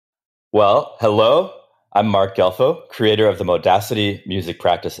Well, hello. I'm Marc Gelfo, creator of the Modacity music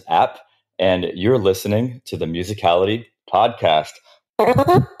practice app, and you're listening to the Musicality podcast.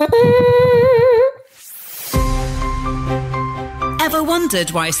 Ever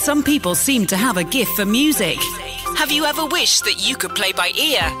wondered why some people seem to have a gift for music? Have you ever wished that you could play by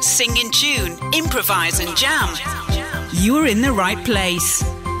ear, sing in tune, improvise and jam? You're in the right place.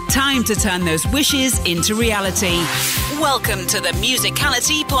 Time to turn those wishes into reality. Welcome to the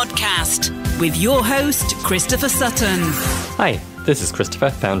Musicality podcast with your host, Christopher Sutton. Hi, this is Christopher,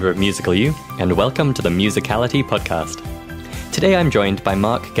 founder of Musical U, and welcome to the Musicality podcast. Today I'm joined by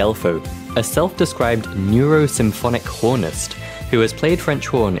Marc Gelfo, a self-described neurosymphonic hornist who has played French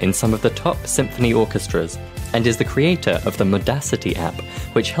horn in some of the top symphony orchestras and is the creator of the Modacity app,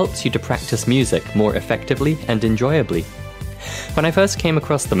 which helps you to practice music more effectively and enjoyably. When I first came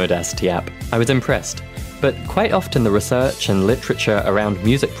across the Modacity app, I was impressed, but quite often the research and literature around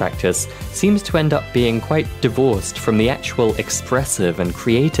music practice seems to end up being quite divorced from the actual expressive and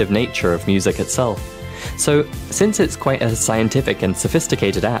creative nature of music itself. So, since it's quite a scientific and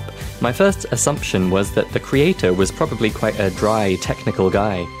sophisticated app, my first assumption was that the creator was probably quite a dry, technical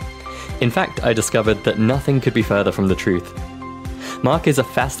guy. In fact, I discovered that nothing could be further from the truth. Marc is a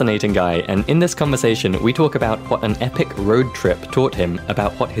fascinating guy, and in this conversation we talk about what an epic road trip taught him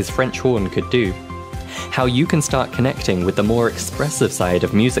about what his French horn could do, how you can start connecting with the more expressive side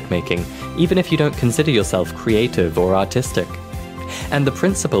of music making, even if you don't consider yourself creative or artistic, and the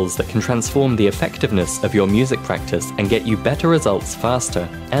principles that can transform the effectiveness of your music practice and get you better results faster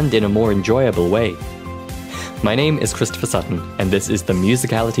and in a more enjoyable way. My name is Christopher Sutton, and this is the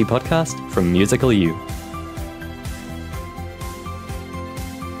Musicality podcast from Musical U.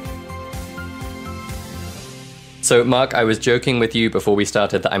 So, Marc, I was joking with you before we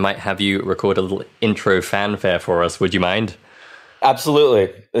started that I might have you record a little intro fanfare for us. Would you mind?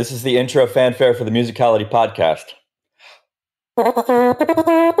 Absolutely. This is the intro fanfare for the Musicality podcast.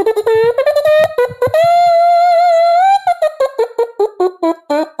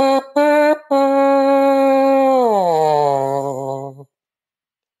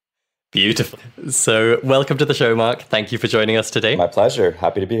 Beautiful. So, welcome to the show, Marc. Thank you for joining us today. My pleasure.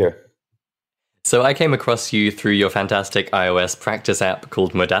 Happy to be here. So I came across you through your fantastic iOS practice app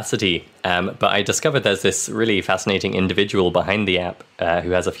called Modacity, but I discovered there's this really fascinating individual behind the app who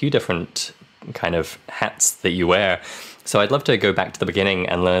has a few different kind of hats that you wear. So I'd love to go back to the beginning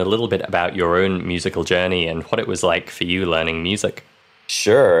and learn a little bit about your own musical journey and what it was like for you learning music.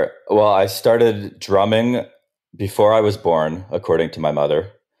 Sure. Well, I started drumming before I was born, according to my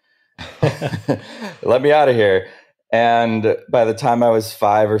mother. Let me out of here. And by the time I was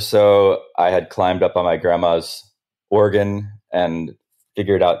 5 or so, I had climbed up on my grandma's organ and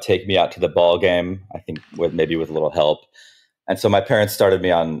figured out take me out to the ball game, I think maybe with a little help. And so my parents started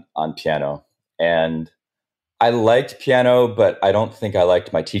me on piano. And I liked piano, but I don't think I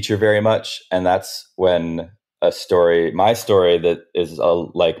liked my teacher very much. And that's when my story that is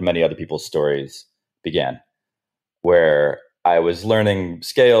like many other people's stories began, where I was learning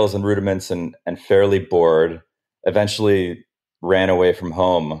scales and rudiments and fairly bored. Eventually ran away from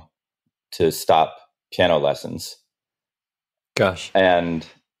home to stop piano lessons. Gosh. And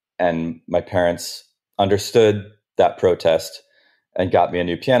my parents understood that protest and got me a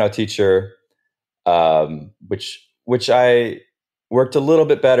new piano teacher, which I worked a little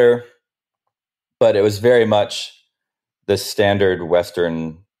bit better, but it was very much the standard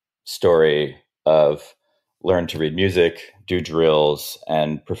Western story of learn to read music, do drills,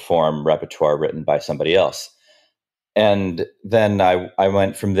 and perform repertoire written by somebody else. And then I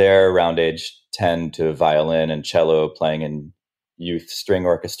went from there around age 10 to violin and cello, playing in youth string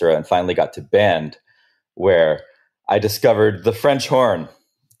orchestra, and finally got to band, where I discovered the French horn.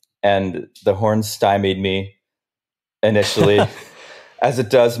 And the horn stymied me initially, as it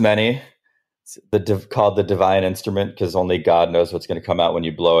does many. It's called the divine instrument, because only God knows what's going to come out when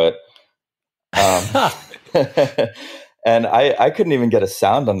you blow it. And I couldn't even get a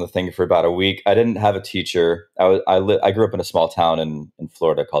sound on the thing for about a week. I didn't have a teacher. I grew up in a small town in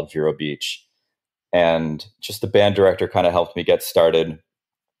Florida called Vero Beach, and just the band director kind of helped me get started.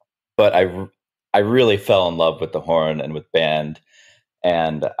 But I really fell in love with the horn and with band,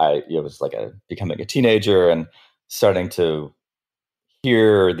 and it was like becoming a teenager and starting to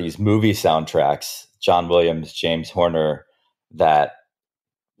hear these movie soundtracks, John Williams, James Horner, that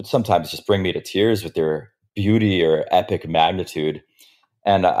would sometimes just bring me to tears with their beauty or epic magnitude.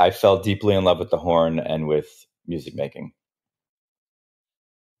 And I fell deeply in love with the horn and with music making.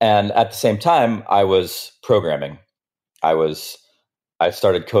 And at the same time, I was programming. I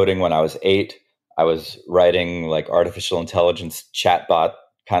started coding when I was 8. I was writing like artificial intelligence chatbot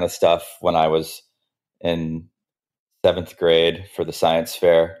kind of stuff when I was in 7th grade for the science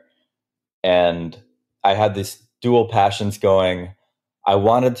fair. And I had these dual passions going. I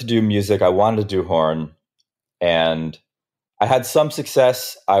wanted to do music. I wanted to do horn. And I had some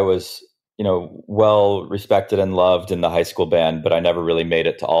success. I was, well respected and loved in the high school band, but I never really made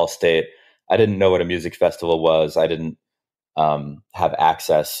it to All-State. I didn't know what a music festival was. I didn't have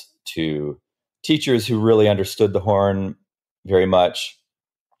access to teachers who really understood the horn very much.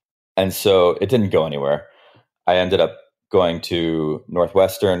 And so it didn't go anywhere. I ended up going to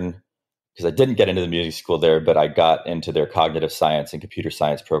Northwestern because I didn't get into the music school there, but I got into their cognitive science and computer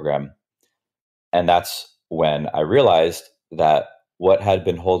science program. And that's when I realized that what had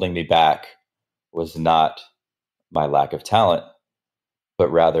been holding me back was not my lack of talent,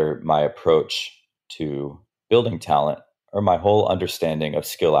 but rather my approach to building talent, or my whole understanding of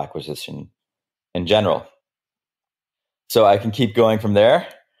skill acquisition in general. So I can keep going from there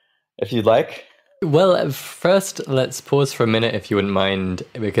if you'd like. Well, first, let's pause for a minute, if you wouldn't mind,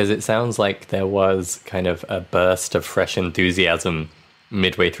 because it sounds like there was kind of a burst of fresh enthusiasm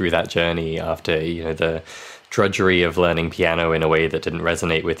midway through that journey after, the drudgery of learning piano in a way that didn't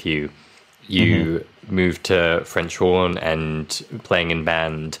resonate with you. You moved to French horn and playing in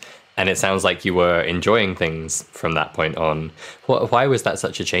band, and it sounds like you were enjoying things from that point on. Why was that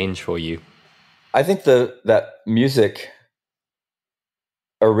such a change for you? I think that music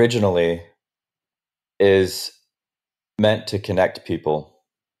originally is meant to connect people,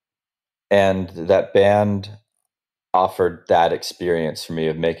 and that band offered that experience for me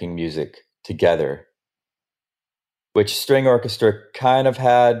of making music together, which string orchestra kind of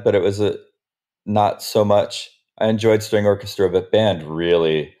had, but it was not so much. I enjoyed string orchestra, but band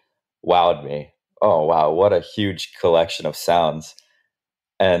really wowed me. Oh wow, what a huge collection of sounds.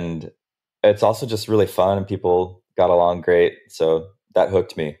 And it's also just really fun, and people got along great, so that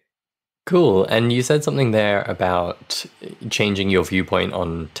hooked me. Cool. And you said something there about changing your viewpoint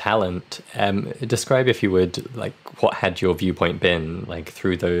on talent. Describe, if you would, like, what had your viewpoint been like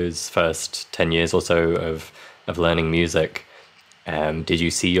through those first 10 years or so of learning music? Did you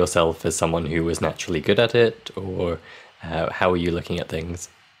see yourself as someone who was naturally good at it, or how were you looking at things?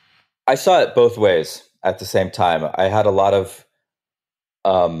 I saw it both ways at the same time. I had a lot of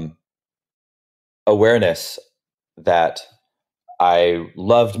awareness that I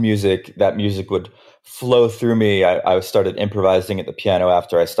loved music, that music would flow through me. I started improvising at the piano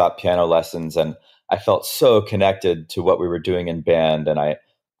after I stopped piano lessons, and I felt so connected to what we were doing in band. And I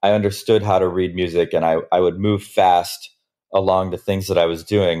understood how to read music, and I would move fast along the things that I was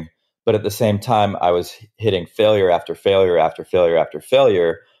doing. But at the same time, I was hitting failure after failure after failure after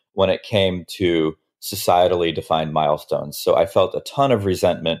failure when it came to societally defined milestones. So I felt a ton of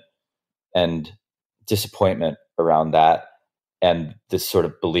resentment and disappointment around that, and this sort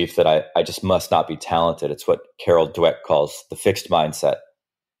of belief that I just must not be talented. It's what Carol Dweck calls the fixed mindset.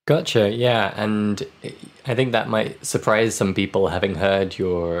 Gotcha, yeah. And I think that might surprise some people, having heard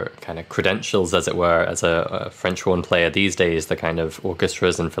your kind of credentials, as it were, as a French horn player these days, the kind of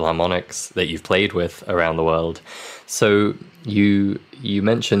orchestras and philharmonics that you've played with around the world. So you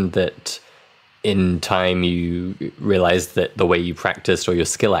mentioned that in time you realized that the way you practiced, or your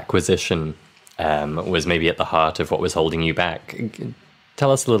skill acquisition, was maybe at the heart of what was holding you back.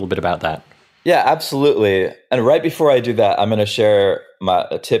 Tell us a little bit about that. Yeah, absolutely. And right before I do that, I'm going to share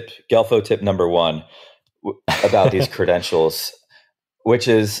a tip, Gelfo tip number 1 about these credentials, which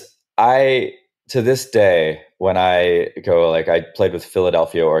is to this day, when I go, I played with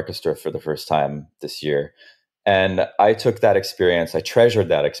Philadelphia Orchestra for the first time this year. And I took that experience, I treasured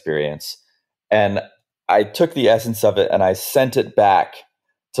that experience, and I took the essence of it and I sent it back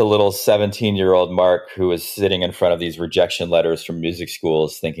to little 17-year-old Marc, who was sitting in front of these rejection letters from music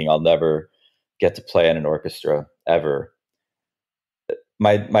schools thinking, I'll never get to play in an orchestra ever.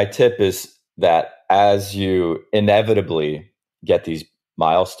 My tip is that as you inevitably get these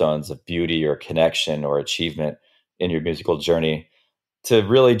milestones of beauty or connection or achievement in your musical journey, to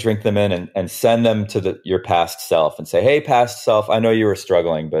really drink them in and send them to your past self and say, hey, past self, I know you were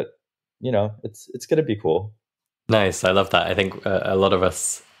struggling, but it's going to be cool. Nice. I love that. I think a lot of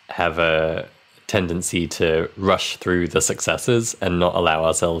us have a tendency to rush through the successes and not allow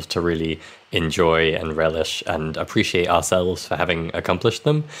ourselves to really enjoy and relish and appreciate ourselves for having accomplished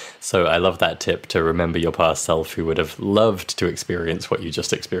them. So I love that tip, to remember your past self who would have loved to experience what you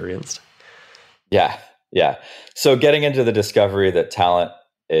just experienced. Yeah. So getting into the discovery that talent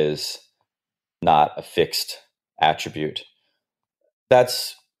is not a fixed attribute,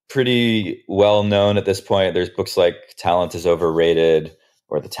 that's pretty well known at this point. There's books like Talent is Overrated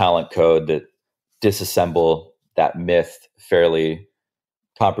or The Talent Code that disassemble that myth fairly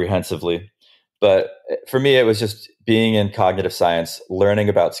comprehensively. But for me, it was just being in cognitive science, learning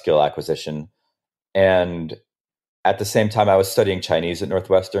about skill acquisition. And at the same time, I was studying Chinese at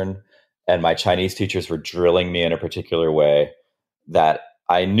Northwestern, and my Chinese teachers were drilling me in a particular way that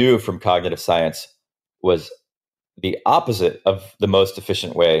I knew from cognitive science was the opposite of the most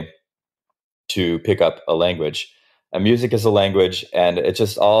efficient way to pick up a language. And music is a language, and it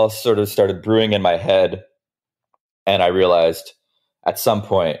just all sort of started brewing in my head. And I realized at some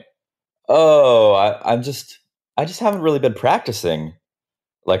point, oh, I just haven't really been practicing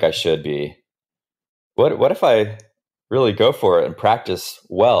like I should be. What if I really go for it and practice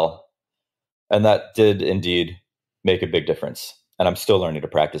well? And that did indeed make a big difference. And I'm still learning to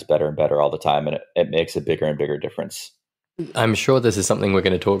practice better and better all the time, and it makes a bigger and bigger difference. I'm sure this is something we're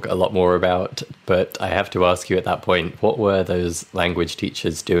going to talk a lot more about, but I have to ask you at that point, what were those language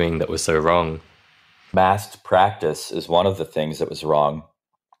teachers doing that was so wrong? Massed practice is one of the things that was wrong.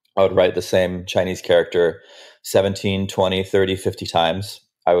 I would write the same Chinese character 17, 20, 30, 50 times.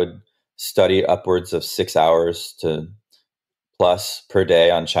 I would study upwards of 6 hours to plus per day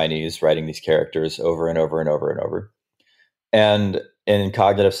on Chinese, writing these characters over and over and over and over. And in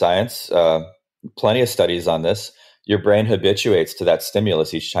cognitive science, plenty of studies on this. Your brain habituates to that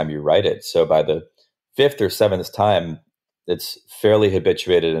stimulus each time you write it. So by the fifth or seventh time, it's fairly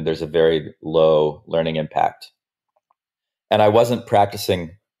habituated and there's a very low learning impact. And I wasn't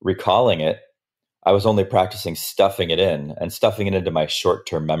practicing recalling it. I was only practicing stuffing it in and stuffing it into my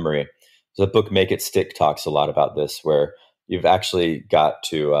short-term memory. So the book Make It Stick talks a lot about this, where you've actually got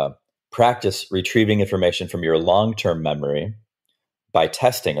to practice retrieving information from your long-term memory by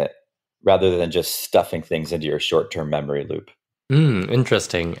testing it rather than just stuffing things into your short-term memory loop.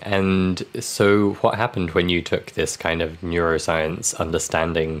 Interesting. And so what happened when you took this kind of neuroscience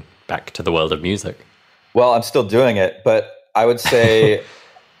understanding back to the world of music? Well, I'm still doing it, but I would say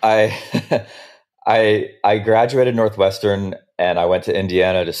I I graduated Northwestern and I went to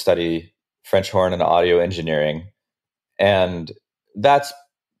Indiana to study French horn and audio engineering. And that's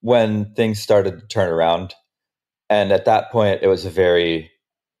when things started to turn around. And at that point, it was a very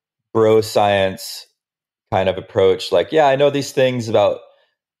bro science kind of approach. Like, yeah, I know these things about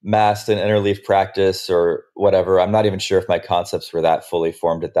massed and interleaf practice or whatever. I'm not even sure if my concepts were that fully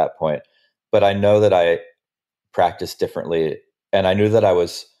formed at that point, but I know that I practiced differently. And I knew that I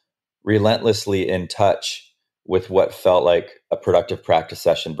was relentlessly in touch with what felt like a productive practice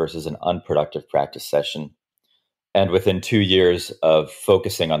session versus an unproductive practice session. And within 2 years of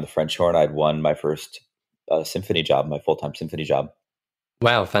focusing on the French horn, I'd won my first symphony job, my full-time symphony job.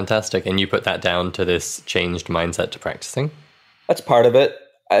 Wow, fantastic. And you put that down to this changed mindset to practicing? That's part of it.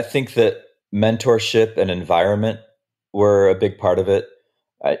 I think that mentorship and environment were a big part of it.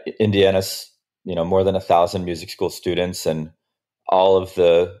 Indiana's, more than 1,000 music school students, and all of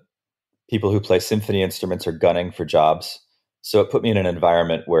the people who play symphony instruments are gunning for jobs. So it put me in an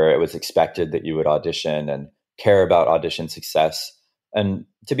environment where it was expected that you would audition and care about audition success. And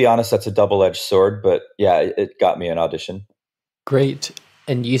to be honest, that's a double-edged sword, but yeah, it got me an audition. Great.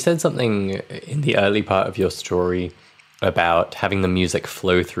 And you said something in the early part of your story about having the music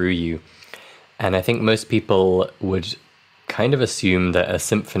flow through you. And I think most people would kind of assume that a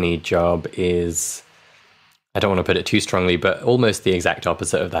symphony job is, I don't want to put it too strongly, but almost the exact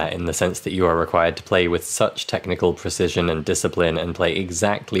opposite of that, in the sense that you are required to play with such technical precision and discipline and play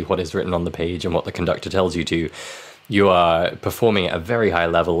exactly what is written on the page and what the conductor tells you to. You are performing at a very high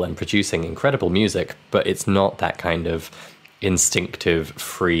level and producing incredible music, but it's not that kind of instinctive,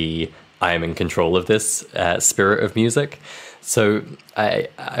 free, I am in control of this spirit of music. So I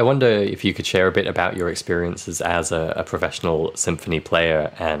wonder if you could share a bit about your experiences as a professional symphony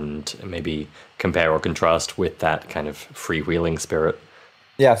player and maybe compare or contrast with that kind of freewheeling spirit.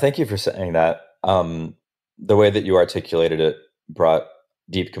 Yeah, thank you for saying that. The way that you articulated it brought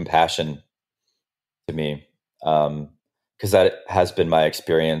deep compassion to me, because that has been my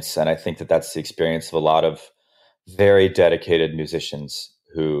experience. And I think that that's the experience of a lot of very dedicated musicians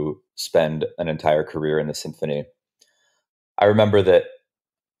who spend an entire career in the symphony. I remember that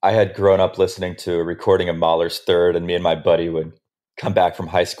I had grown up listening to a recording of Mahler's Third, and me and my buddy would come back from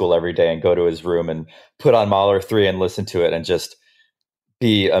high school every day and go to his room and put on Mahler 3 and listen to it and just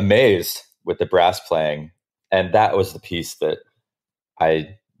be amazed with the brass playing. And that was the piece that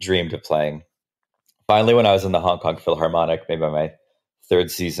I dreamed of playing. Finally, when I was in the Hong Kong Philharmonic, maybe by my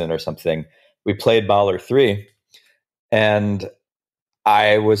 3rd season or something, we played Mahler 3, and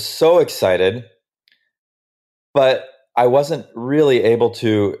I was so excited, but I wasn't really able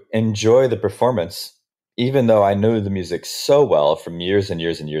to enjoy the performance, even though I knew the music so well from years and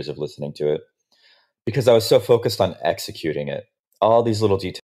years and years of listening to it, because I was so focused on executing it. all these little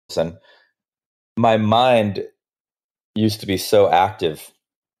details. And my mind used to be so active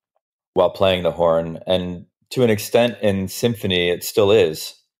while playing the horn, and to an extent in symphony, it still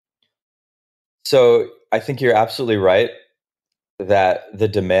is. So I think you're absolutely right that the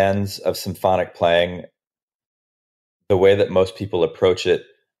demands of symphonic playing, the way that most people approach it,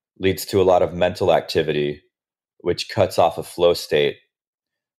 leads to a lot of mental activity, which cuts off a flow state,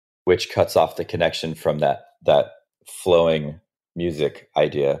 which cuts off the connection from that flowing music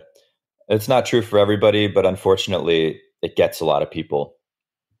idea. It's not true for everybody, but unfortunately, it gets a lot of people.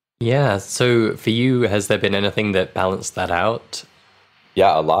 Yeah, so for you, has there been anything that balanced that out?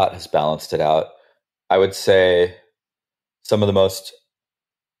 Yeah, a lot has balanced it out. I would say some of the most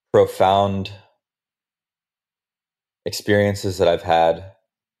profound experiences that I've had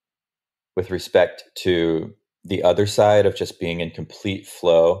with respect to the other side of just being in complete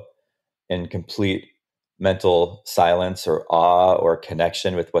flow, in complete mental silence or awe or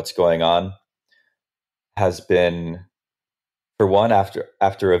connection with what's going on, has been, for one, after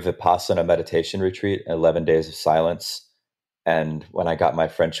a Vipassana meditation retreat, 11 days of silence. And when I got my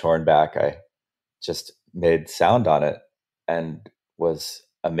French horn back, I just made sound on it and was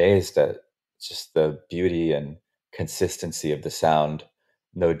amazed at just the beauty and consistency of the sound.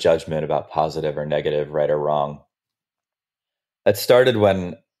 No judgment about positive or negative, right or wrong. It started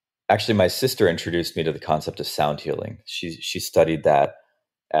when actually my sister introduced me to the concept of sound healing. She studied that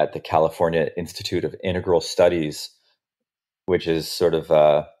at the California Institute of Integral Studies, which is sort of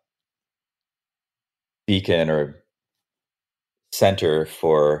a beacon or center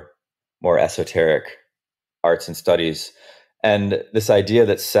for more esoteric arts and studies. And this idea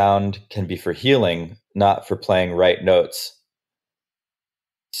that sound can be for healing, not for playing right notes,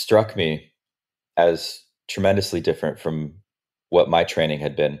 struck me as tremendously different from what my training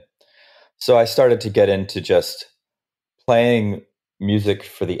had been. So I started to get into just playing music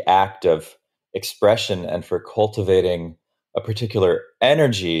for the act of expression and for cultivating a particular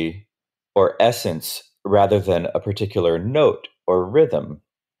energy or essence rather than a particular note or rhythm.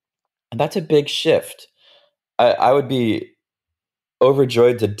 And that's a big shift. I would be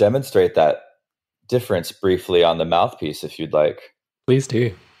overjoyed to demonstrate that difference briefly on the mouthpiece if you'd like. Please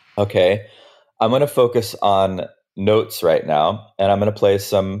do. Okay. I'm going to focus on notes right now, and I'm going to play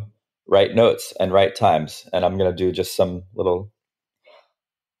some right notes and right times. And I'm going to do just some little.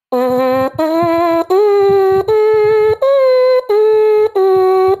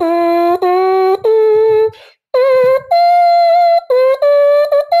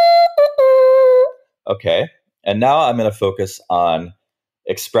 Okay. And now I'm going to focus on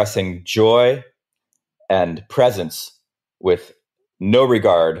expressing joy and presence with no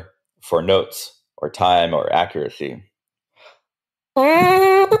regard for notes or time or accuracy.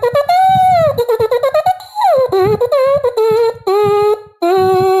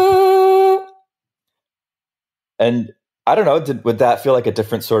 And I don't know, would that feel like a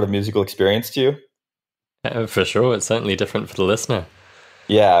different sort of musical experience to you? For sure, it's certainly different for the listener.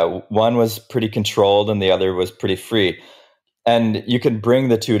 Yeah, one was pretty controlled and the other was pretty free. And you can bring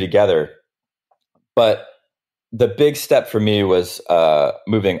the two together. But the big step for me was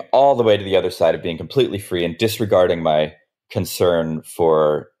moving all the way to the other side of being completely free and disregarding my concern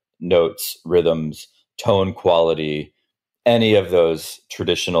for notes, rhythms, tone quality, any of those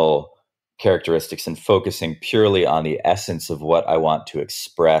traditional characteristics, and focusing purely on the essence of what I want to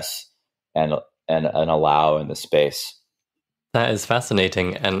express and allow in the space. That is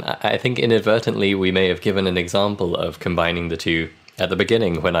fascinating, and I think inadvertently we may have given an example of combining the two at the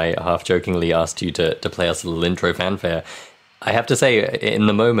beginning when I half-jokingly asked you to play us a little intro fanfare. I have to say, in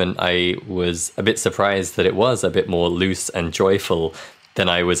the moment, I was a bit surprised that it was a bit more loose and joyful than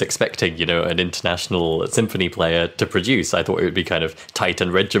I was expecting, an international symphony player to produce. I thought it would be kind of tight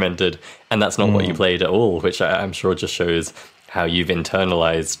and regimented, and that's not what you played at all, which I'm sure just shows how you've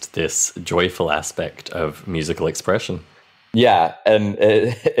internalized this joyful aspect of musical expression. Yeah, and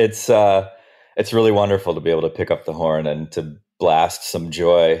it's really wonderful to be able to pick up the horn and to blast some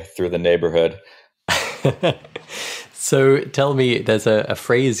joy through the neighborhood. So tell me, there's a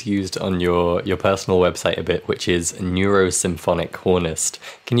phrase used on your personal website a bit, which is neurosymphonic hornist.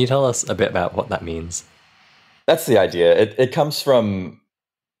 Can you tell us a bit about what that means? That's the idea. It comes from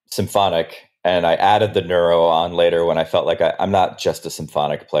symphonic, and I added the neuro on later when I felt like I'm not just a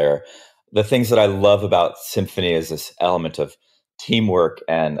symphonic player. The things that I love about symphony is this element of teamwork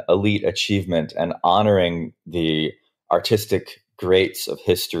and elite achievement and honoring the artistic greats of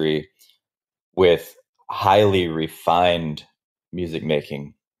history with highly refined music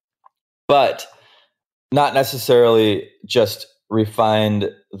making, but not necessarily just refined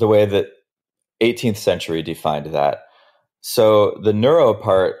the way that 18th century defined that. So the neuro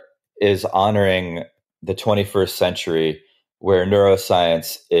part is honoring the 21st century, where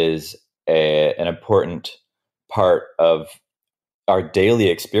neuroscience is an important part of our daily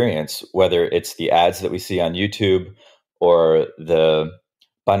experience, whether it's the ads that we see on YouTube or the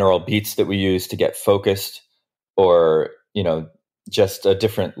binaural beats that we use to get focused, or, just a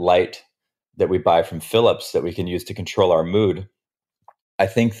different light that we buy from Philips that we can use to control our mood. I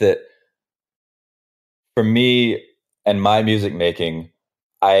think that for me and my music making,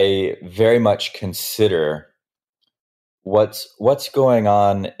 I very much consider what's going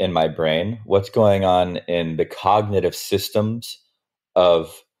on in my brain, what's going on in the cognitive systems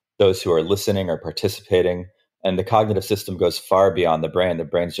of those who are listening or participating. And the cognitive system goes far beyond the brain. The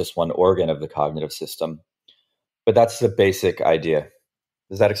brain's just one organ of the cognitive system. But that's the basic idea.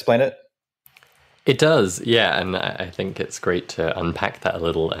 Does that explain it? It does, yeah, and I think it's great to unpack that a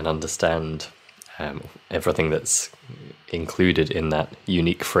little and understand everything that's included in that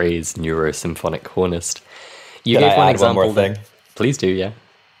unique phrase, neurosymphonic hornist. You Can gave I one add example. one more thing? Please do, yeah.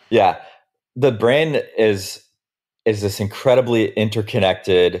 Yeah. The brain is this incredibly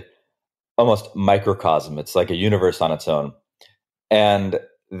interconnected, almost microcosm. It's like a universe on its own. And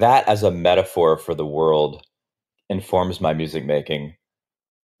that as a metaphor for the world informs my music making,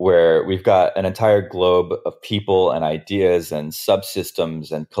 where we've got an entire globe of people and ideas and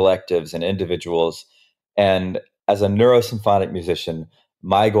subsystems and collectives and individuals. And as a neurosymphonic musician,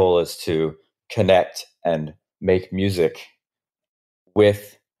 my goal is to connect and make music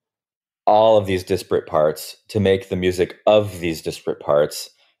with all of these disparate parts, to make the music of these disparate parts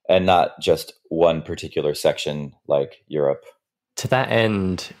and not just one particular section like Europe. To that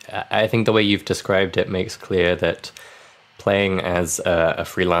end, I think the way you've described it makes clear that playing as a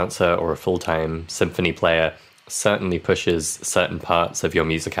freelancer or a full-time symphony player certainly pushes certain parts of your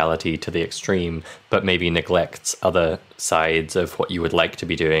musicality to the extreme, but maybe neglects other sides of what you would like to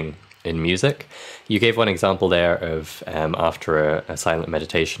be doing in music. You gave one example there of after a silent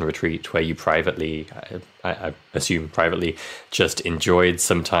meditation retreat where you privately, I assume privately, just enjoyed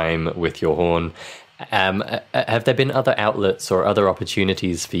some time with your horn. Have there been other outlets or other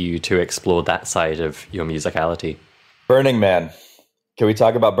opportunities for you to explore that side of your musicality? Burning Man. Can we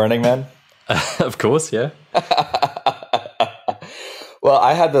talk about Burning Man? Of course, yeah. Well,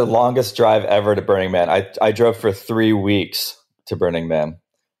 I had the longest drive ever to Burning Man. I drove for 3 weeks to Burning Man.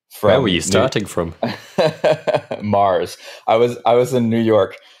 Where were you starting from? Mars. I was in New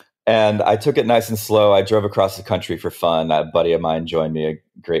York, and I took it nice and slow. I drove across the country for fun. A buddy of mine joined me, a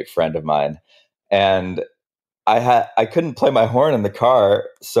great friend of mine. And I couldn't play my horn in the car,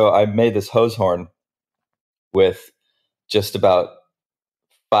 so I made this hose horn with just about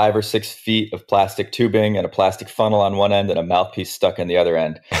 5 or 6 feet of plastic tubing and a plastic funnel on one end and a mouthpiece stuck in the other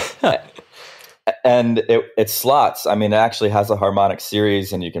end. And it slots. I mean, it actually has a harmonic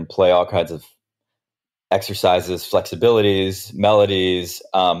series, and you can play all kinds of exercises, flexibilities, melodies.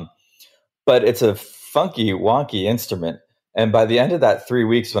 But it's a funky, wonky instrument. And by the end of that 3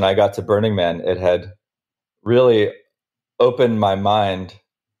 weeks, when I got to Burning Man, it had really opened my mind,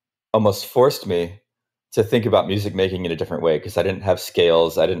 almost forced me to think about music making in a different way, because I didn't have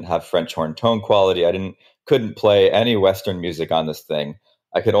scales. I didn't have French horn tone quality. Couldn't play any Western music on this thing.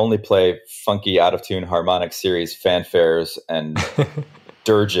 I could only play funky, out of tune harmonic series, fanfares, and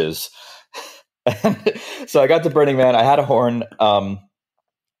dirges. And so I got to Burning Man. I had a horn,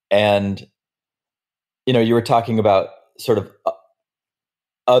 and you were talking about sort of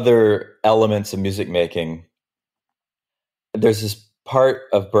other elements of music making. There's this part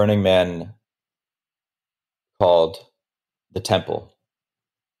of Burning Man called the temple.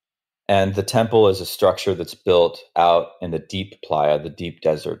 And the temple is a structure that's built out in the deep playa, the deep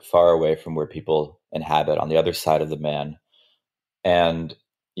desert, far away from where people inhabit, on the other side of the man. And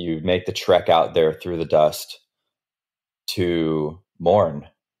you make the trek out there through the dust to mourn,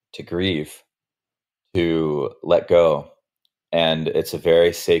 to grieve, to let go. And it's a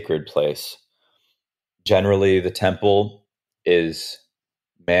very sacred place. Generally, the temple is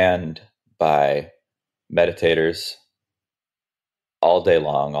manned by meditators all day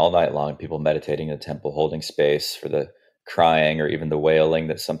long, all night long, people meditating in the temple, holding space for the crying or even the wailing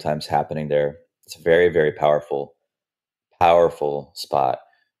that's sometimes happening there. It's a very, very powerful, powerful spot.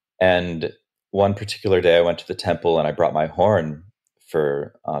 And one particular day I went to the temple and I brought my horn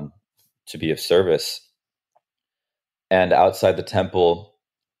for to be of service. And outside the temple,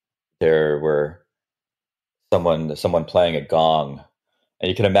 there were someone playing a gong. And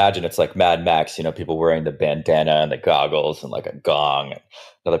you can imagine it's like Mad Max, people wearing the bandana and the goggles and like a gong.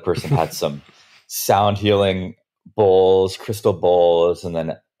 Another person had some sound healing bowls, crystal bowls. And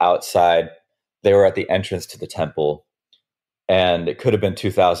then outside, they were at the entrance to the temple And it could have been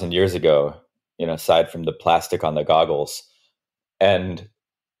 2,000 years ago, aside from the plastic on the goggles. And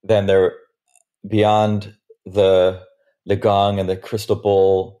then there, beyond the gong and the crystal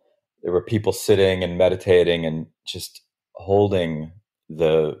bowl, there were people sitting and meditating and just holding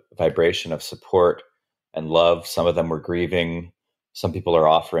the vibration of support and love. Some of them were grieving. Some people are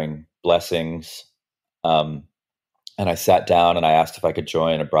offering blessings. And I sat down and I asked if I could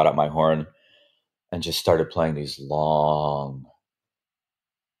join. I brought out my horn and just started playing these long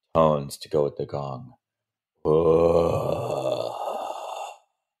tones to go with the gong.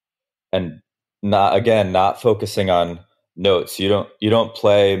 And not focusing on notes. You don't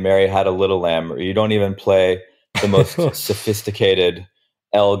play Mary Had a Little Lamb, or you don't even play the most sophisticated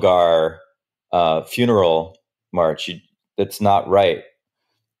Elgar funeral march. That's not right.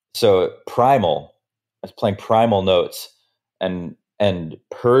 So primal. I was playing primal notes and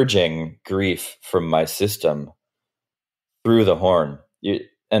purging grief from my system through the horn.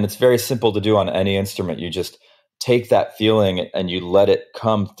 And it's very simple to do on any instrument. You just take that feeling and you let it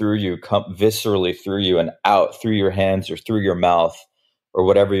come through you, come viscerally through you and out through your hands or through your mouth or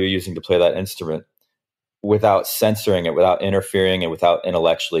whatever you're using to play that instrument, without censoring it, without interfering it, without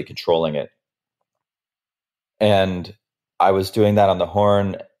intellectually controlling it. And I was doing that on the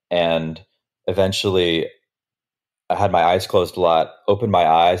horn, and eventually I had my eyes closed a lot, opened my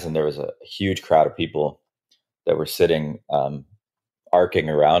eyes, and there was a huge crowd of people that were sitting, arcing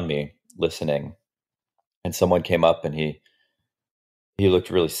around me, listening. And someone came up and he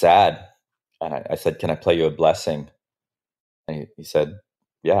looked really sad. And I said, "Can I play you a blessing?" And he said,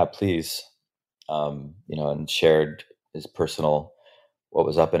 "Yeah, please." And shared his personal, what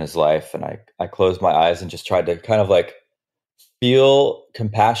was up in his life. And I closed my eyes and just tried to kind of like feel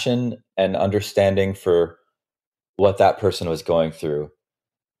compassion and understanding for what that person was going through.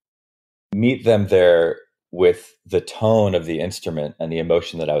 Meet them there with the tone of the instrument and the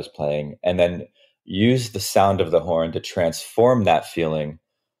emotion that I was playing, and then use the sound of the horn to transform that feeling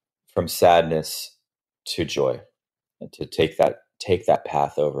from sadness to joy, and to take that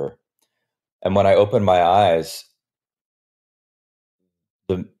path over. And when I opened my eyes,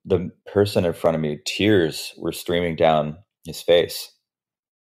 the person in front of me, tears were streaming down his face.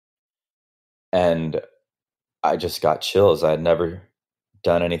 And I just got chills. I had never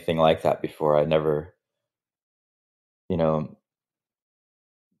done anything like that before. I never, you know,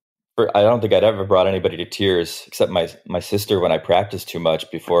 I don't think I'd ever brought anybody to tears except my sister when I practiced too much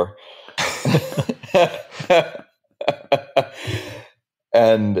before.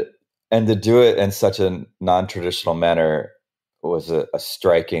 and to do it in such a non-traditional manner was a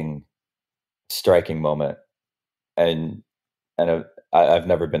striking moment, and I've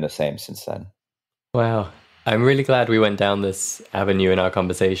never been the same since then. Wow. I'm really glad we went down this avenue in our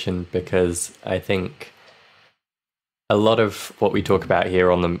conversation, because I think a lot of what we talk about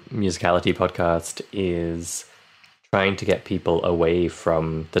here on the Musicality podcast is trying to get people away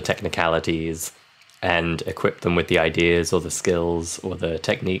from the technicalities and equip them with the ideas or the skills or the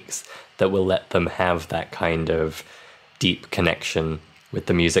techniques that will let them have that kind of deep connection with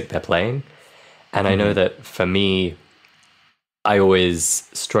the music they're playing. And I know that for me, I always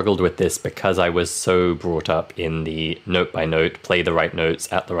struggled with this because I was so brought up in the note by note, play the right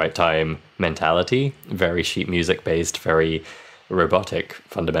notes at the right time mentality, very sheet music based, very robotic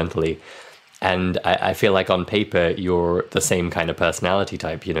fundamentally. And I feel like on paper, you're the same kind of personality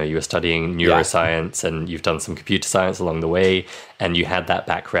type. You know, you were studying neuroscience and you've done some computer science along the way. And you had that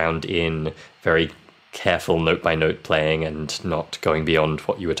background in very careful note by note playing and not going beyond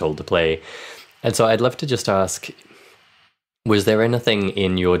what you were told to play. And so I'd love to just ask, was there anything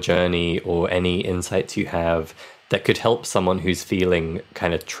in your journey or any insights you have that could help someone who's feeling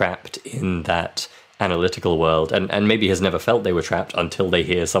kind of trapped in that analytical world and maybe has never felt they were trapped until they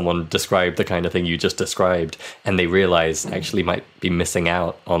hear someone describe the kind of thing you just described and they realize actually might be missing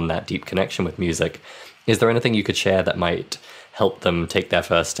out on that deep connection with music? Is there anything you could share that might help them take their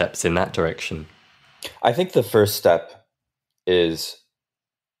first steps in that direction? I think the first step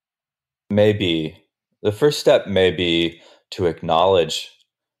may be to acknowledge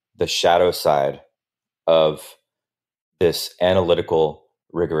the shadow side of this analytical,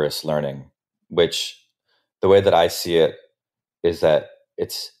 rigorous learning, which the way that I see it is that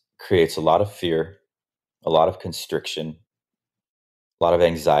it creates a lot of fear, a lot of constriction, a lot of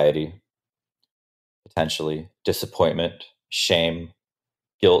anxiety, potentially disappointment, shame,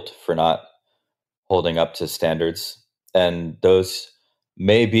 guilt for not holding up to standards. And those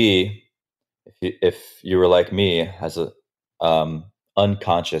may be, if you were like me, has a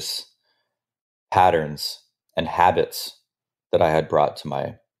unconscious patterns and habits that I had brought to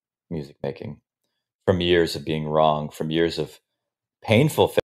my music making. from years of being wrong, from years of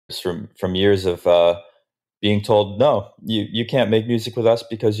painful failures, from years of being told, no, you can't make music with us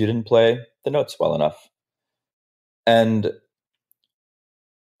because you didn't play the notes well enough. And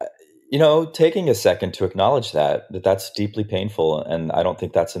taking a second to acknowledge that's deeply painful, and I don't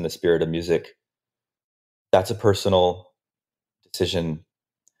think that's in the spirit of music. That's a personal decision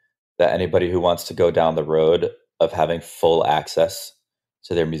that anybody who wants to go down the road of having full access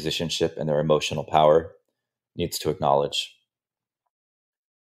to their musicianship and their emotional power needs to acknowledge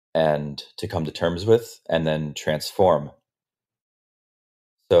and to come to terms with and then transform.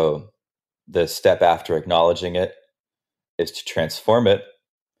 So the step after acknowledging it is to transform it.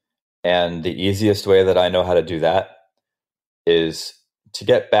 And the easiest way that I know how to do that is to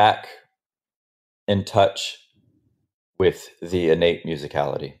get back in touch with the innate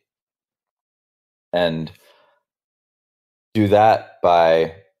musicality. And do that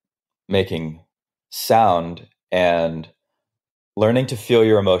by making sound and learning to feel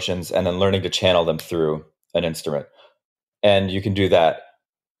your emotions and then learning to channel them through an instrument. And you can do that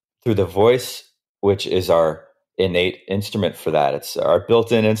through the voice, which is our innate instrument for that. It's our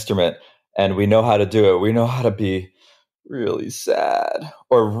built-in instrument, and we know how to do it. We know how to be really sad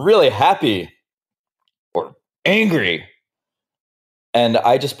or really happy or angry. And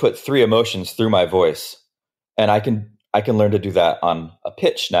I just put 3 emotions through my voice, and I can learn to do that on a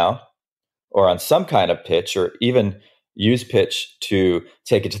pitch now, or on some kind of pitch, or even use pitch to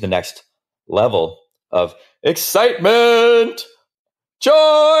take it to the next level of excitement,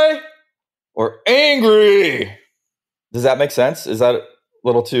 joy, or angry. Does that make sense? Is that a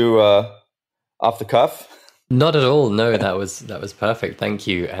little too off the cuff? Not at all. No, that was perfect. Thank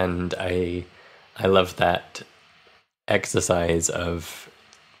you. And I love that exercise of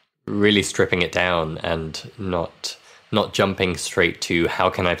really stripping it down and not jumping straight to how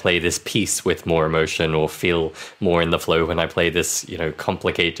can I play this piece with more emotion or feel more in the flow when I play this,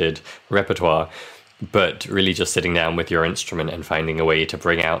 complicated repertoire, but really just sitting down with your instrument and finding a way to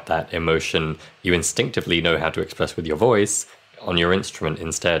bring out that emotion you instinctively know how to express with your voice on your instrument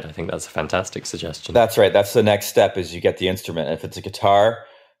instead. I think that's a fantastic suggestion. That's right. That's the next step, is you get the instrument. If it's a guitar,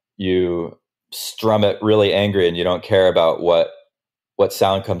 you strum it really angry and you don't care about what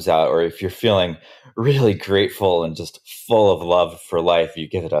sound comes out. Or if you're feeling really grateful and just full of love for life, you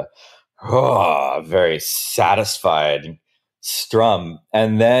give it a very satisfied strum.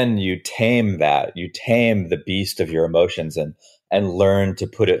 And then you tame that. You tame the beast of your emotions and learn to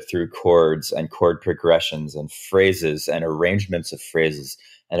put it through chords and chord progressions and phrases and arrangements of phrases.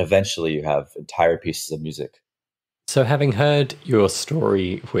 And eventually you have entire pieces of music. So having heard your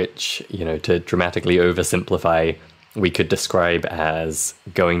story, which, to dramatically oversimplify, we could describe as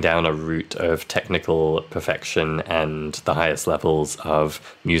going down a route of technical perfection and the highest levels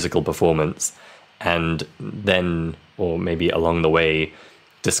of musical performance, and then, or maybe along the way,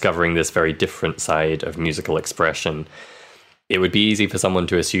 discovering this very different side of musical expression. It would be easy for someone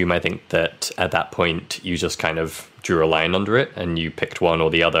to assume, I think, that at that point you just kind of drew a line under it and you picked one or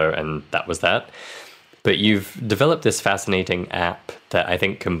the other and that was that. But you've developed this fascinating app that I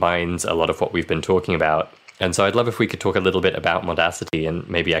think combines a lot of what we've been talking about. And so I'd love if we could talk a little bit about Modacity, and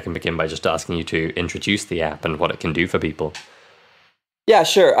maybe I can begin by just asking you to introduce the app and what it can do for people. Yeah,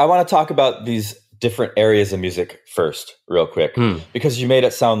 sure. I want to talk about these different areas of music first, real quick, because you made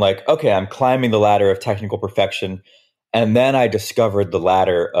it sound like, okay, I'm climbing the ladder of technical perfection, and then I discovered the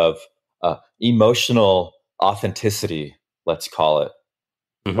ladder of emotional authenticity, let's call it,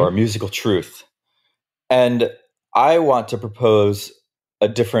 or musical truth. And I want to propose a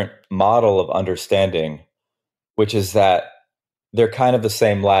different model of understanding, which is that they're kind of the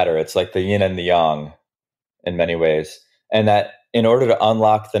same ladder. It's like the yin and the yang in many ways. And that in order to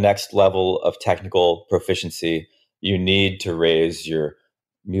unlock the next level of technical proficiency, you need to raise your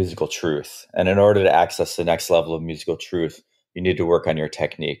musical truth. And in order to access the next level of musical truth, you need to work on your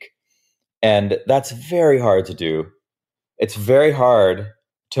technique. And that's very hard to do. It's very hard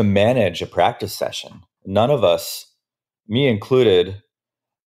to manage a practice session. None of us, me included,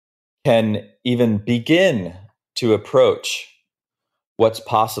 can even begin to approach what's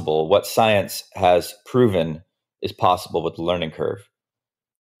possible, what science has proven is possible with the learning curve.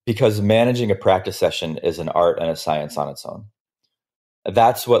 Because managing a practice session is an art and a science on its own.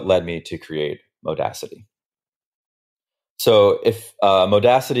 That's what led me to create Modacity. So if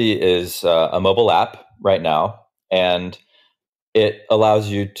Modacity is a mobile app right now, and it allows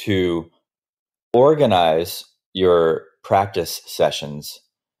you to organize your practice sessions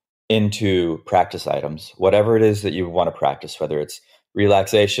into practice items, whatever it is that you want to practice, whether it's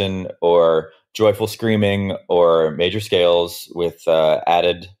relaxation or joyful screaming or major scales with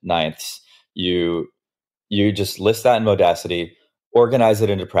added ninths. You just list that in Modacity, organize it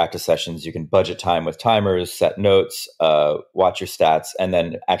into practice sessions. You can budget time with timers, set notes, watch your stats, and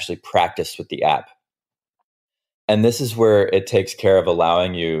then actually practice with the app. And this is where it takes care of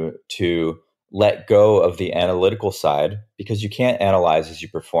allowing you to let go of the analytical side, because you can't analyze as you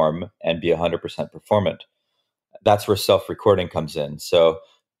perform and be 100% performant. That's where self-recording comes in. So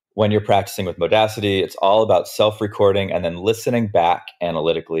when you're practicing with Modacity, it's all about self-recording and then listening back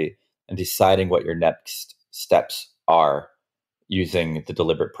analytically and deciding what your next steps are using the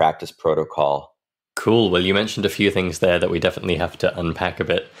deliberate practice protocol. Cool. Well, you mentioned a few things there that we definitely have to unpack a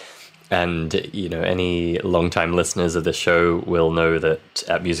bit. And, any long-time listeners of the show will know that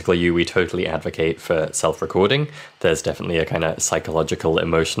at Musical You, we totally advocate for self-recording. There's definitely a kind of psychological,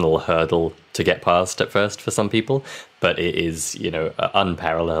 emotional hurdle to get past at first for some people, but it is,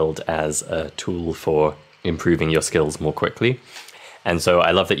 unparalleled as a tool for improving your skills more quickly. And so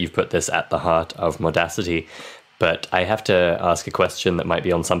I love that you've put this at the heart of Modacity. But I have to ask a question that might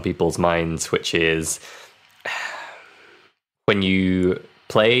be on some people's minds, which is, when you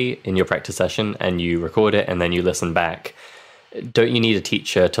play in your practice session and you record it and then you listen back, don't you need a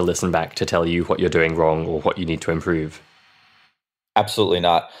teacher to listen back to tell you what you're doing wrong or what you need to improve? Absolutely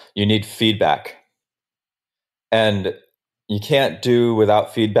not. You need feedback. And you can't do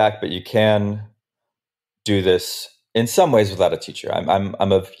without feedback, but you can do this in some ways without a teacher. I'm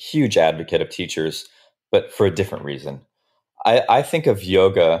a huge advocate of teachers, but for a different reason. I think of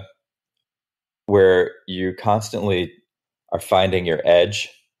yoga where you constantly are finding your edge.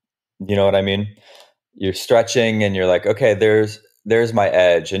 You know what I mean? You're stretching and you're like, okay, there's my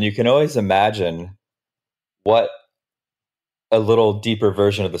edge. And you can always imagine what a little deeper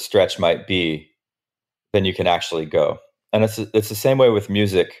version of the stretch might be than you can actually go. And it's the same way with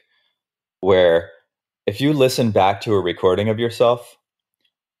music, where if you listen back to a recording of yourself,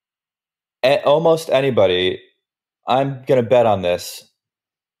 almost anybody, I'm going to bet on this,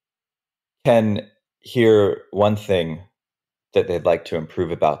 can hear one thing that they'd like to improve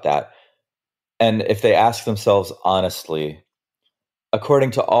about that. And if they ask themselves honestly,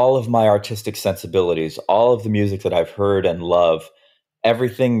 according to all of my artistic sensibilities, all of the music that I've heard and love,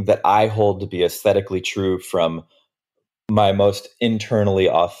 everything that I hold to be aesthetically true from my most internally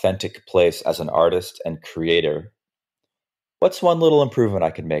authentic place as an artist and creator, what's one little improvement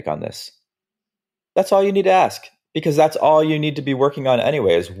I could make on this? That's all you need to ask, because that's all you need to be working on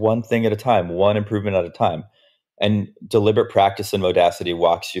anyway, is one thing at a time, one improvement at a time. And deliberate practice in Modacity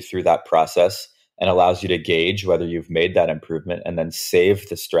walks you through that process and allows you to gauge whether you've made that improvement and then save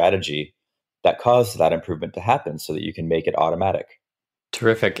the strategy that caused that improvement to happen so that you can make it automatic.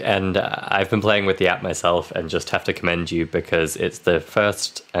 Terrific. And I've been playing with the app myself and just have to commend you, because it's the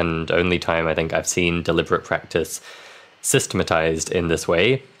first and only time I think I've seen deliberate practice systematized in this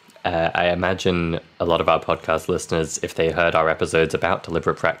way. I imagine a lot of our podcast listeners, if they heard our episodes about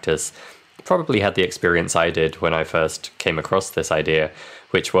deliberate practice, probably had the experience I did when I first came across this idea,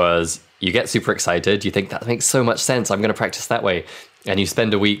 which was you get super excited, you think that makes so much sense, I'm going to practice that way. And you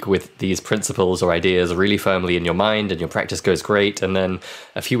spend a week with these principles or ideas really firmly in your mind and your practice goes great. And then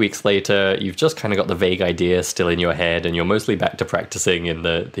a few weeks later, you've just kind of got the vague idea still in your head and you're mostly back to practicing in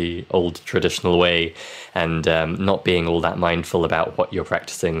the old traditional way and not being all that mindful about what you're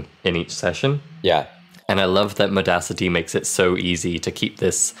practicing in each session. Yeah. And I love that Modacity makes it so easy to keep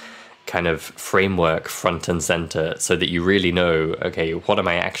this kind of framework front and center so that you really know, okay, what am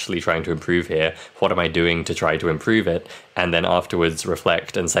I actually trying to improve here? What am I doing to try to improve it? And then afterwards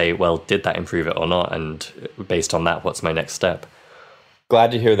reflect and say, well, did that improve it or not? And based on that, what's my next step?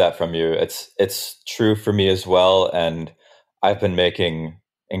 Glad to hear that from you. It's true for me as well. And I've been making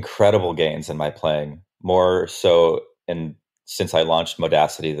incredible gains in my playing, more so since I launched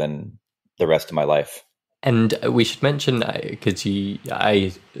Modacity than the rest of my life. And we should mention, because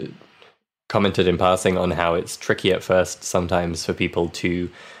I commented in passing on how it's tricky at first sometimes for people to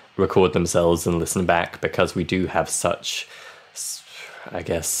record themselves and listen back, because we do have such, I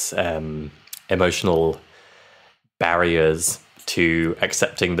guess, emotional barriers to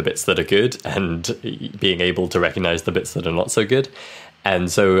accepting the bits that are good and being able to recognize the bits that are not so good.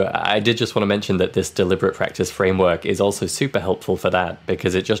 And so I did just want to mention that this deliberate practice framework is also super helpful for that,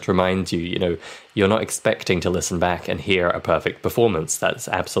 because it just reminds you, you're not expecting to listen back and hear a perfect performance. That's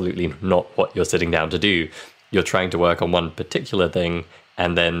absolutely not what you're sitting down to do. You're trying to work on one particular thing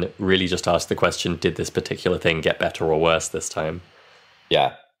and then really just ask the question, did this particular thing get better or worse this time?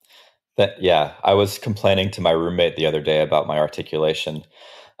 Yeah. I was complaining to my roommate the other day about my articulation.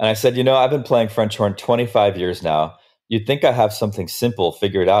 And I said, I've been playing French horn 25 years now. You'd think I have something simple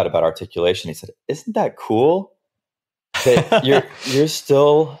figured out about articulation. He said, isn't that cool? That you're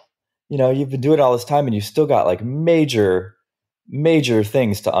still you've been doing it all this time and you still got like major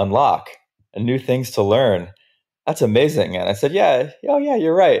things to unlock and new things to learn. That's amazing. And I said, yeah, oh yeah,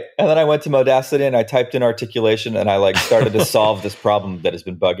 you're right. And then I went to Modacity and I typed in articulation and I like started to solve this problem that has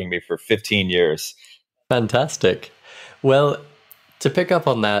been bugging me for 15 years. Fantastic. Well, to pick up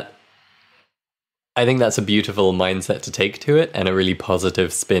on that, I think that's a beautiful mindset to take to it and a really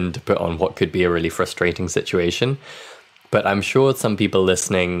positive spin to put on what could be a really frustrating situation. But I'm sure some people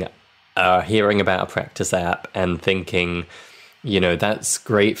listening are hearing about a practice app and thinking, that's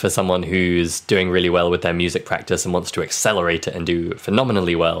great for someone who's doing really well with their music practice and wants to accelerate it and do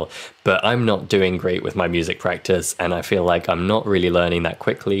phenomenally well. But I'm not doing great with my music practice, and I feel like I'm not really learning that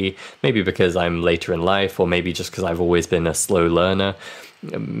quickly, maybe because I'm later in life, or maybe just because I've always been a slow learner.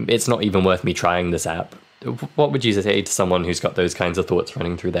 It's not even worth me trying this app. What would you say to someone who's got those kinds of thoughts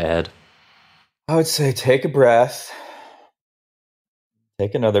running through their head? I would say take a breath,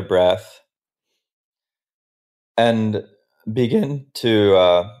 take another breath, and begin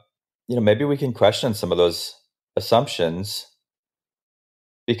to, maybe we can question some of those assumptions,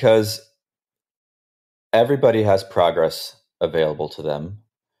 because everybody has progress available to them.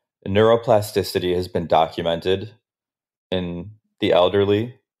 Neuroplasticity has been documented in the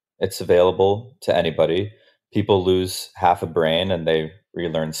elderly. It's available to anybody. People lose half a brain and they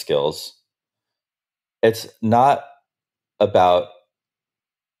relearn skills. It's not about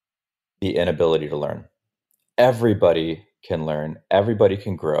the inability to learn. Everybody can learn. Everybody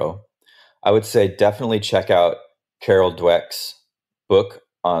can grow. I would say definitely check out Carol Dweck's book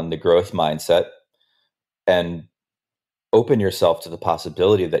on the growth mindset and open yourself to the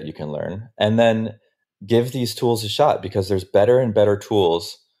possibility that you can learn, and then give these tools a shot, because there's better and better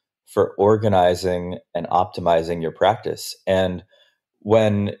tools for organizing and optimizing your practice. And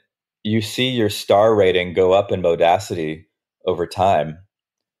when you see your star rating go up in Modacity over time,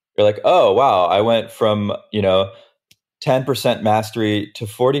 you're like, oh, wow, I went from, 10% mastery to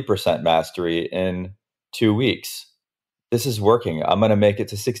 40% mastery in 2 weeks. This is working. I'm going to make it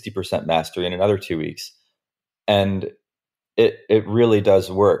to 60% mastery in another 2 weeks. And it really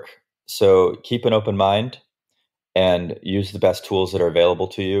does work. So keep an open mind and use the best tools that are available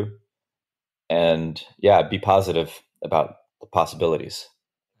to you. And yeah, be positive about the possibilities.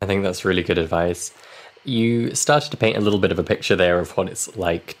 I think that's really good advice. You started to paint a little bit of a picture there of what it's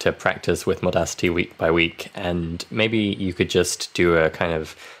like to practice with Modacity week by week, and maybe you could just do a kind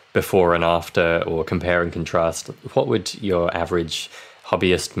of before and after, or compare and contrast. What would your average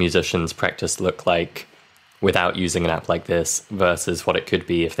hobbyist musician's practice look like without using an app like this versus what it could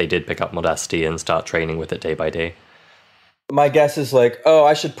be if they did pick up Modacity and start training with it day by day? My guess is like, oh,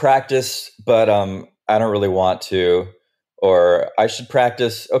 I should practice, but I don't really want to. Or I should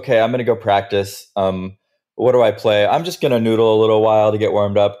practice. Okay, I'm going to go practice. What do I play? I'm just going to noodle a little while to get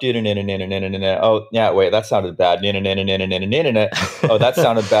warmed up. Oh, yeah, wait, that sounded bad. Oh, that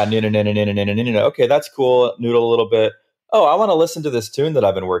sounded bad. Okay, that's cool. Noodle a little bit. Oh, I want to listen to this tune that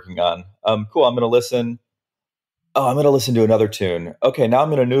I've been working on. Cool, I'm going to listen. Oh, I'm going to listen to another tune. Okay, now I'm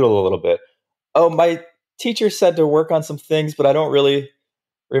going to noodle a little bit. Oh, my teacher said to work on some things, but I don't really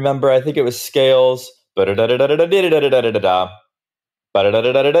remember. I think it was scales. Mass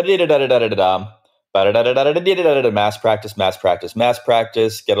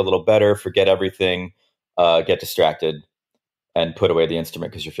practice, get a little better, forget everything, get distracted, and put away the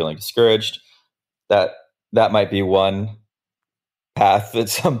instrument because you're feeling discouraged. That might be one path that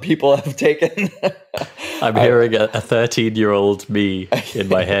some people have taken. I'm hearing a 13-year-old me in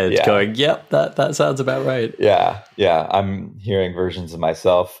my head going, yep, that sounds about right. Yeah. I'm hearing versions of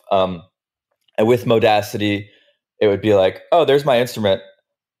myself. And with Modacity, it would be like, oh, there's my instrument.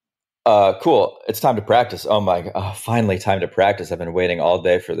 Cool. It's time to practice. Oh my God, finally time to practice. I've been waiting all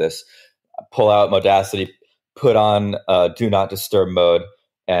day for this. Pull out Modacity, put on do not disturb mode,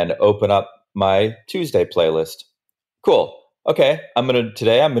 and open up my Tuesday playlist. Cool. Okay.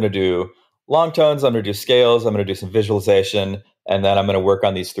 Today I'm going to do long tones. I'm going to do scales. I'm going to do some visualization. And then I'm going to work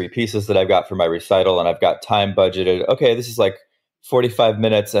on these 3 pieces that I've got for my recital. And I've got time budgeted. Okay. This is like 45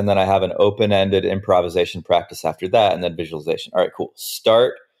 minutes. And then I have an open-ended improvisation practice after that. And then visualization. All right, cool.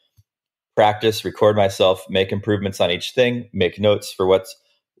 Start, practice, record myself, make improvements on each thing, make notes for what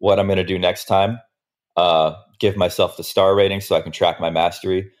I'm going to do next time. Give myself the star rating so I can track my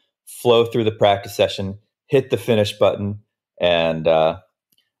mastery, flow through the practice session, hit the finish button, and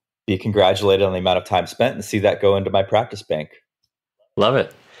be congratulated on the amount of time spent and see that go into my practice bank. Love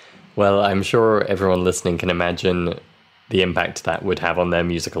it. Well, I'm sure everyone listening can imagine the impact that would have on their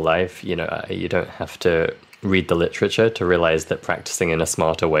musical life. You don't have to read the literature to realize that practicing in a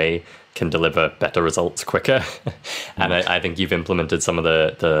smarter way can deliver better results quicker. And I think you've implemented some of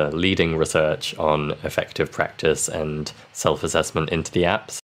the leading research on effective practice and self-assessment into the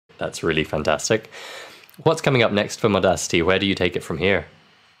apps. That's really fantastic. What's coming up next for Modacity? Where do you take it from here?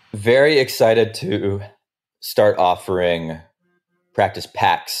 Very excited to start offering practice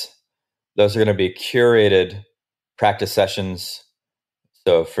packs. Those are going to be curated practice sessions.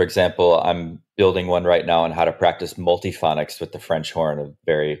 So, for example, I'm building one right now on how to practice multiphonics with the French horn, a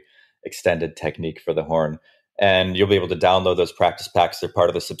very extended technique for the horn. And you'll be able to download those practice packs. They're part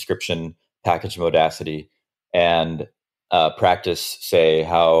of the subscription package Modacity, and practice, say,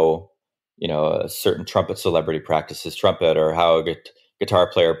 how a certain trumpet celebrity practices trumpet, or how a guitar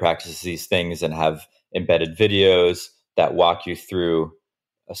player practices these things, and have embedded videos that walk you through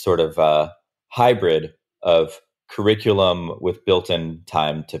a sort of hybrid of curriculum with built-in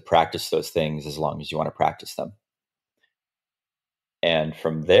time to practice those things as long as you want to practice them. And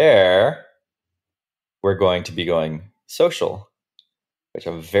from there, we're going to be going social, which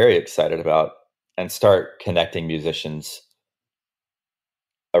I'm very excited about, and start connecting musicians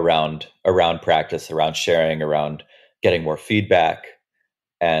around practice, around sharing, around getting more feedback,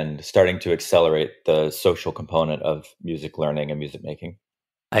 and starting to accelerate the social component of music learning and music making.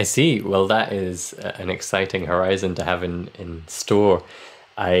 I see. Well, that is an exciting horizon to have in store.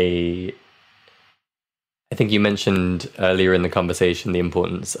 I think you mentioned earlier in the conversation the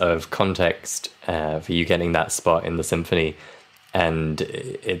importance of context for you getting that spot in the symphony. And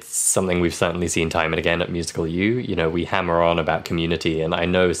it's something we've certainly seen time and again at Musical U. We hammer on about community, and I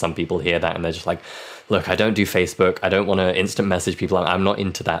know some people hear that and they're just like, look, I don't do Facebook. I don't want to instant message people. I'm not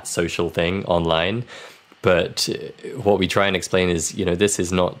into that social thing online. But what we try and explain is, this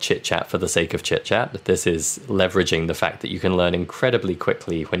is not chit chat for the sake of chit chat. This is leveraging the fact that you can learn incredibly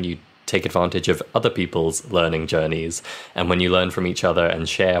quickly when you take advantage of other people's learning journeys, and when you learn from each other and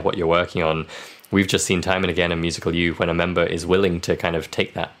share what you're working on. We've just seen time and again in Musical U, when a member is willing to kind of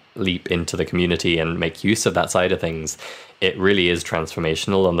take that leap into the community and make use of that side of things, it really is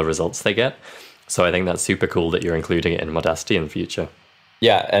transformational on the results they get. So I think that's super cool that you're including it in Modacity in the future.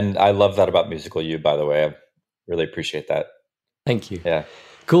 Yeah, and I love that about Musical U, by the way. I really appreciate that. Thank you. Yeah.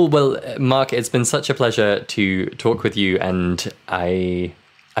 Cool. Well, Marc, it's been such a pleasure to talk with you, and I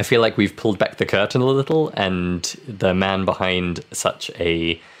feel like we've pulled back the curtain a little, and the man behind such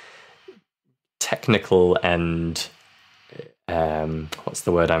a technical and what's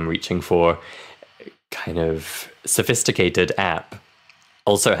the word I'm reaching for, kind of sophisticated app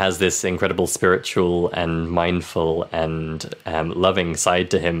also has this incredible spiritual and mindful and loving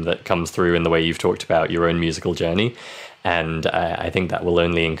side to him that comes through in the way you've talked about your own musical journey. And I think that will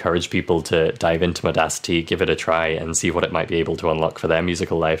only encourage people to dive into Modacity, give it a try, and see what it might be able to unlock for their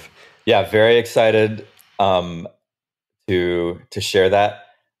musical life. Yeah, very excited to share that.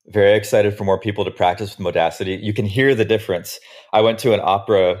 Very excited for more people to practice with Modacity. You can hear the difference. I went to an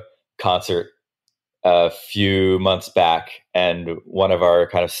opera concert a few months back, and one of our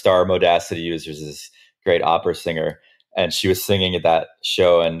kind of star Modacity users is this great opera singer, and she was singing at that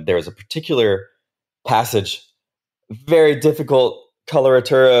show, and there was a particular passage, very difficult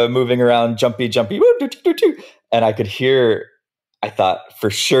coloratura, moving around, jumpy, woo, doo, doo, doo, doo. And I could hear, I thought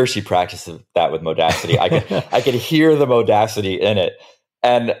for sure she practiced that with Modacity. I could hear the Modacity in it.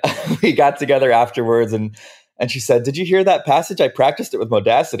 And we got together afterwards, and she said, "Did you hear that passage? I practiced it with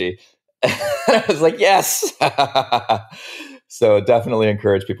Modacity." I was like, yes. So definitely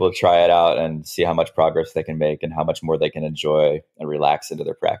encourage people to try it out and see how much progress they can make and how much more they can enjoy and relax into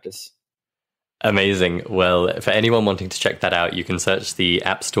their practice. Amazing. Well, for anyone wanting to check that out, you can search the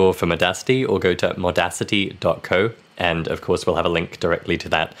App Store for Modacity or go to modacity.co. And of course, we'll have a link directly to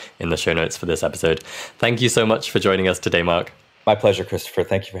that in the show notes for this episode. Thank you so much for joining us today, Marc. My pleasure, Christopher.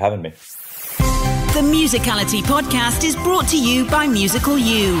 Thank you for having me. The Musicality podcast is brought to you by Musical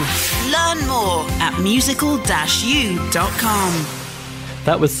U. Learn more at musical-u.com.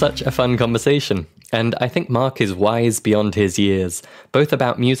 That was such a fun conversation. And I think Marc is wise beyond his years, both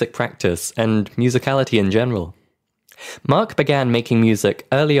about music practice and musicality in general. Marc began making music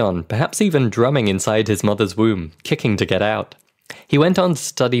early on, perhaps even drumming inside his mother's womb, kicking to get out. He went on to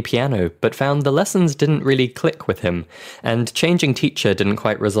study piano, but found the lessons didn't really click with him, and changing teacher didn't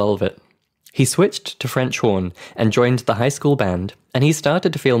quite resolve it. He switched to French horn and joined the high school band, and he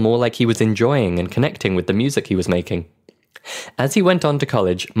started to feel more like he was enjoying and connecting with the music he was making. As he went on to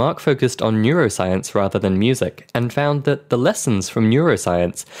college, Marc focused on neuroscience rather than music, and found that the lessons from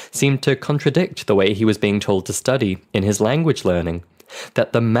neuroscience seemed to contradict the way he was being told to study in his language learning,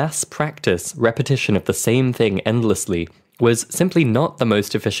 that the mass practice, repetition of the same thing endlessly, was simply not the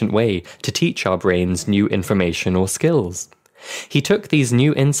most efficient way to teach our brains new information or skills. He took these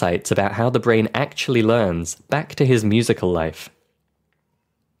new insights about how the brain actually learns back to his musical life.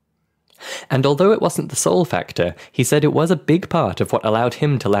 And although it wasn't the sole factor, he said it was a big part of what allowed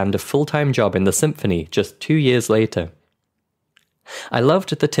him to land a full-time job in the symphony just 2 years later. I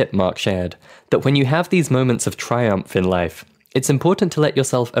loved the tip Marc shared, that when you have these moments of triumph in life, it's important to let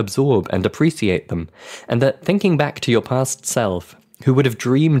yourself absorb and appreciate them, and that thinking back to your past self, who would have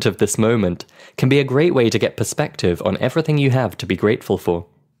dreamed of this moment, can be a great way to get perspective on everything you have to be grateful for.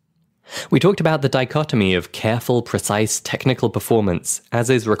 We talked about the dichotomy of careful, precise, technical performance, as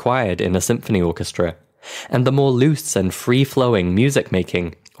is required in a symphony orchestra, and the more loose and free-flowing music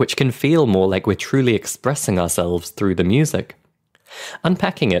making, which can feel more like we're truly expressing ourselves through the music.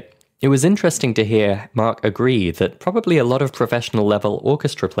 Unpacking it, it was interesting to hear Marc agree that probably a lot of professional-level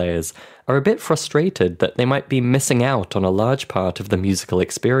orchestra players are a bit frustrated that they might be missing out on a large part of the musical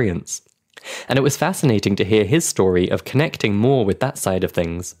experience. And it was fascinating to hear his story of connecting more with that side of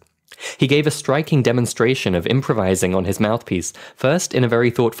things. He gave a striking demonstration of improvising on his mouthpiece, first in a very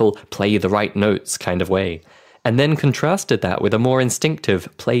thoughtful play the right notes kind of way, and then contrasted that with a more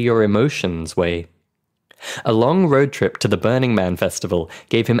instinctive play your emotions way. A long road trip to the Burning Man festival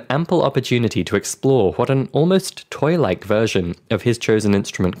gave him ample opportunity to explore what an almost toy-like version of his chosen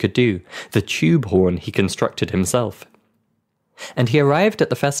instrument could do, the tube horn he constructed himself. And he arrived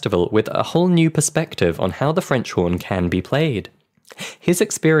at the festival with a whole new perspective on how the French horn can be played. His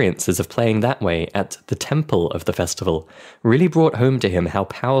experiences of playing that way at the temple of the festival really brought home to him how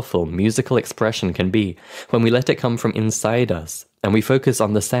powerful musical expression can be when we let it come from inside us and we focus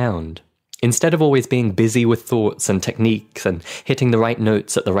on the sound, instead of always being busy with thoughts and techniques and hitting the right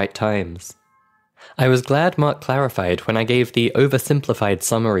notes at the right times. I was glad Marc clarified when I gave the oversimplified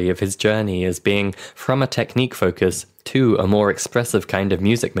summary of his journey as being from a technique focus to a more expressive kind of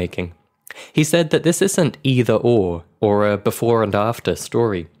music making. He said that this isn't either or a before and after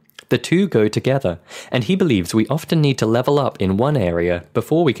story. The two go together, and he believes we often need to level up in one area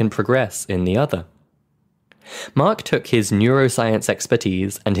before we can progress in the other. Marc took his neuroscience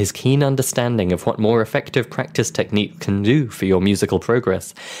expertise and his keen understanding of what more effective practice technique can do for your musical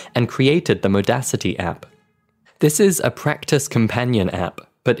progress and created the Modacity app. This is a practice companion app,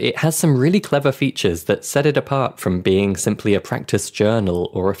 but it has some really clever features that set it apart from being simply a practice journal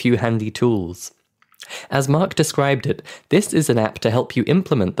or a few handy tools. As Marc described it, this is an app to help you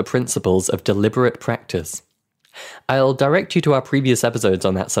implement the principles of deliberate practice. I'll direct you to our previous episodes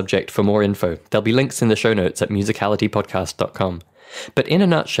on that subject for more info. There'll be links in the show notes at musicalitypodcast.com. But in a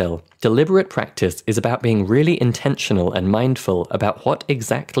nutshell, deliberate practice is about being really intentional and mindful about what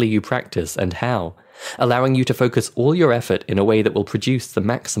exactly you practice and how, allowing you to focus all your effort in a way that will produce the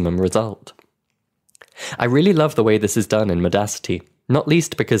maximum result. I really love the way this is done in Modacity, not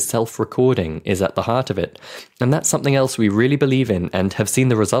least because self-recording is at the heart of it, and that's something else we really believe in and have seen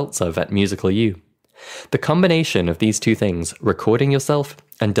the results of at Musical U. The combination of these two things, recording yourself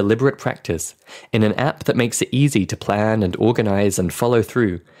and deliberate practice, in an app that makes it easy to plan and organize and follow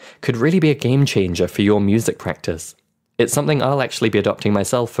through, could really be a game changer for your music practice. It's something I'll actually be adopting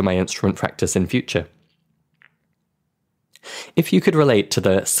myself for my instrument practice in future. If you could relate to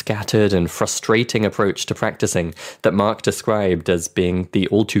the scattered and frustrating approach to practicing that Marc described as being the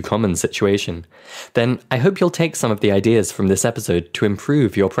all-too-common situation, then I hope you'll take some of the ideas from this episode to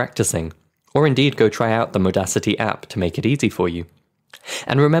improve your practicing, or indeed go try out the Modacity app to make it easy for you.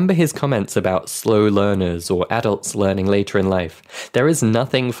 And remember his comments about slow learners or adults learning later in life. There is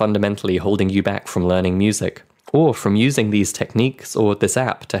nothing fundamentally holding you back from learning music, or from using these techniques or this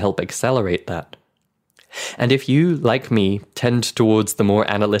app to help accelerate that. And if you, like me, tend towards the more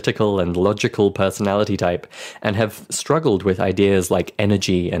analytical and logical personality type and have struggled with ideas like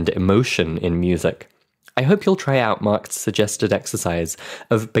energy and emotion in music, I hope you'll try out Marc's suggested exercise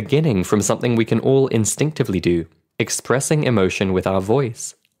of beginning from something we can all instinctively do, expressing emotion with our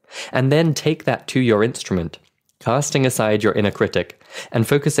voice, and then take that to your instrument, casting aside your inner critic, and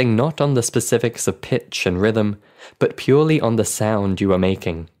focusing not on the specifics of pitch and rhythm, but purely on the sound you are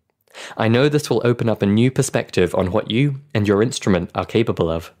making. I know this will open up a new perspective on what you and your instrument are capable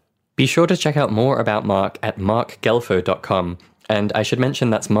of. Be sure to check out more about Marc at marcgelfo.com, and I should mention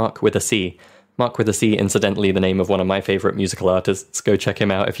that's Marc with a C. Marc with a C, incidentally, the name of one of my favorite musical artists. Go check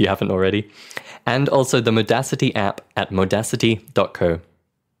him out if you haven't already. And also the Modacity app at modacity.co.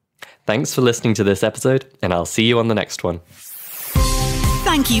 Thanks for listening to this episode, and I'll see you on the next one.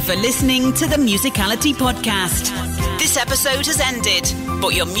 Thank you for listening to the Musicality Podcast. This episode has ended,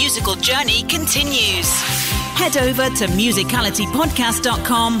 but your musical journey continues. head over to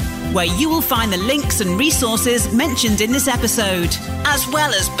musicalitypodcast.com, where you will find the links and resources mentioned in this episode, as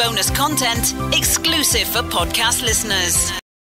well as bonus content exclusive for podcast listeners.